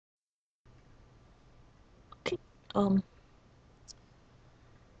Um,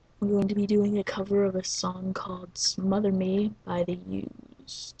 I'm going to be doing a cover of a song called Smother Me by The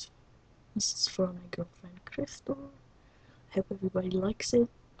Used. This is for my girlfriend Krystal. I hope everybody likes it.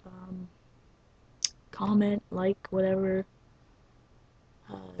 Comment, like, whatever.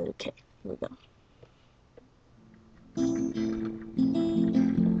 Okay, here we go.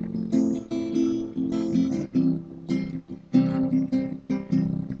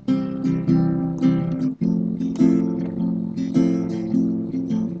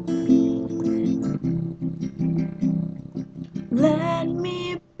 Let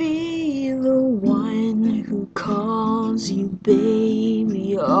me be the one who calls you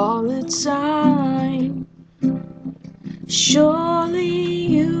baby all the time. Surely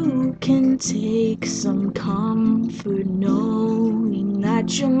you can take some comfort knowing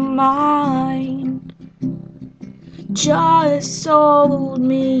that you're mine. Just hold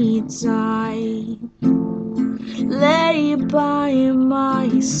me tight, lay by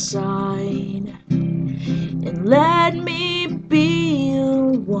my side, and let me be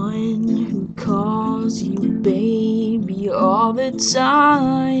the one who calls you baby all the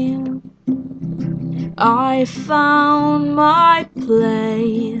time. I found my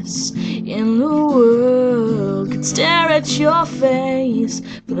place in the world, could stare at your face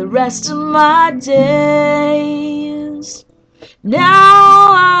for the rest of my days.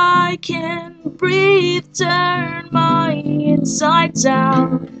 Now I can breathe, turn my insides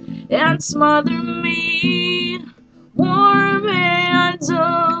out, and smother me. Warm and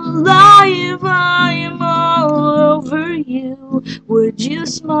alive, I'm all over you. Would you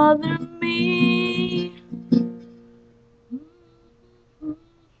smother me?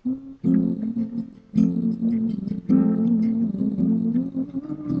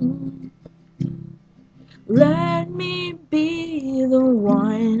 Let me be the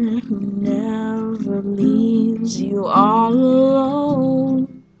one who never leaves you all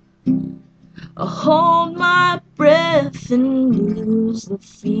alone. I'll hold my breath and lose the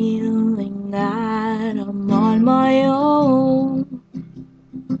feeling that I'm on my own.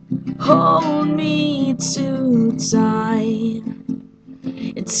 Hold me too tight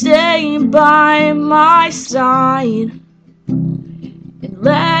and stay by my side, and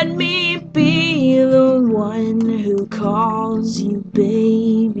let me be the one who calls you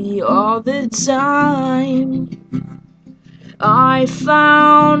baby all the time. I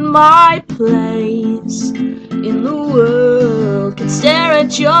found my place in the world, can stare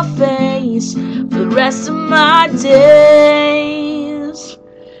at your face for the rest of my days.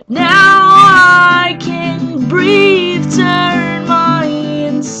 Now I can breathe, turn my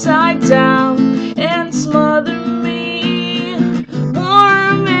inside down, and smother me.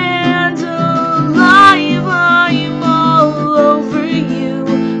 Warm and alive, I'm all over you.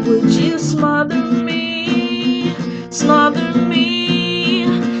 Would you smother me? Smother me,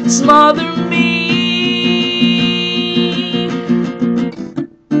 smother me.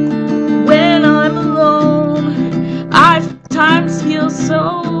 When I'm alone, I times feel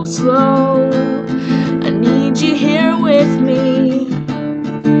so slow. I need you here with me,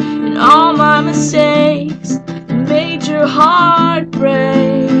 and all my mistakes made your heart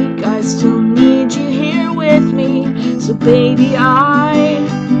break. I still need you here with me, so baby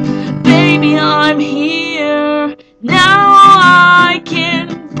I'm here. Now I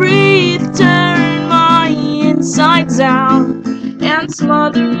can breathe, turn my insides out, and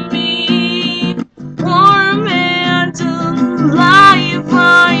smother me. Warm and alive,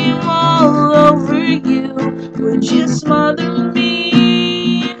 I'm all over you. Would you smother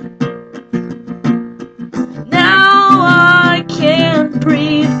me? Now I can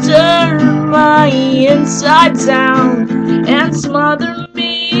breathe, turn my insides out, and smother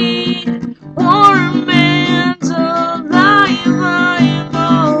me. Warm and alive, I'm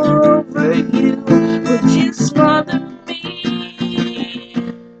all over you. Would you smother me?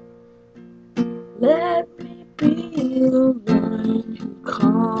 Let me be the one who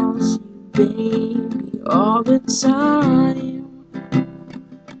calls you baby all the time.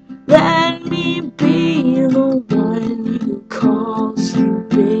 Let me be the one who calls you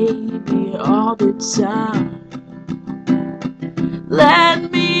baby all the time.